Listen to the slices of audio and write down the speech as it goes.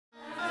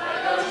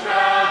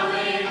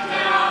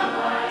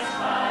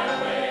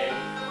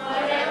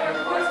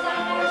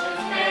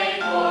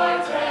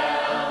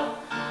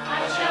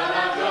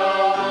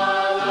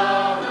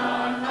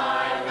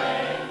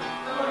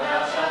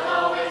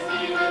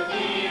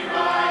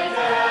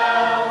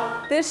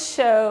This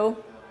show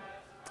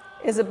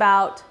is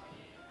about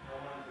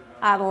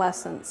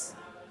adolescence.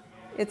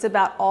 It's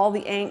about all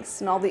the angst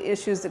and all the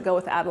issues that go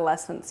with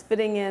adolescence.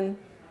 Fitting in,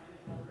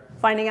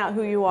 finding out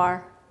who you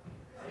are,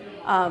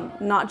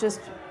 not just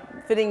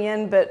fitting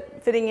in,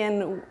 but fitting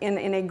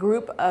in a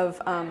group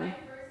of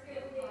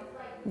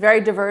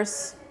very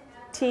diverse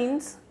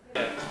teens.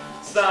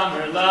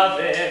 Summer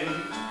lovin'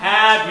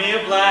 had me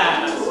a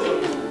blast.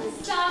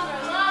 Summer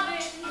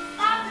loving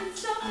happened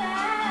so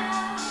fast.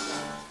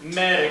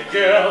 Met a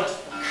girl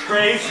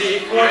crazy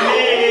for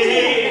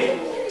me.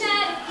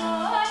 Met a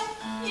boy,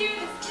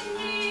 Yuba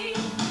City.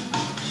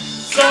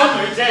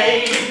 Summer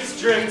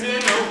days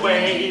drifting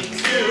away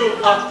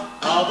to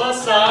all the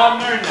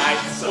summer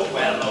nights. So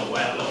well.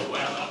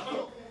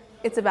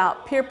 It's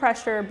about peer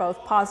pressure,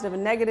 both positive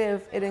and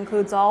negative. It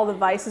includes all the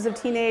vices of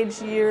teenage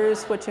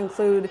years, which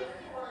include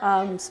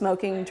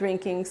smoking,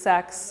 drinking,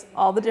 sex,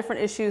 all the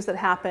different issues that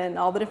happen,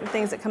 all the different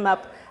things that come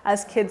up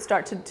as kids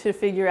start to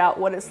figure out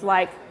what it's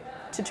like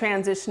to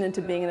transition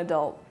into being an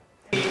adult.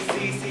 C,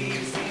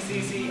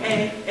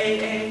 A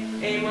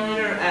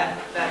minor,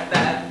 F,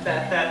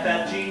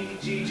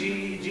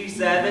 G,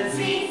 7,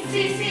 C,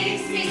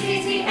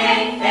 A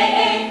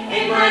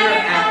minor,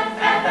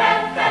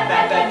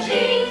 F,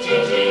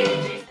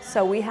 G.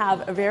 So we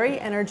have a very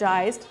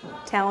energized,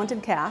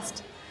 talented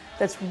cast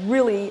that's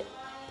really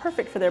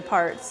perfect for their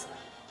parts,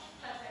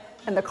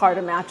 and the car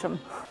to match them.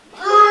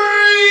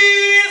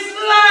 Grease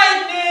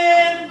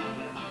lightning,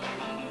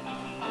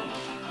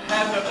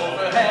 have the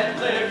overhead.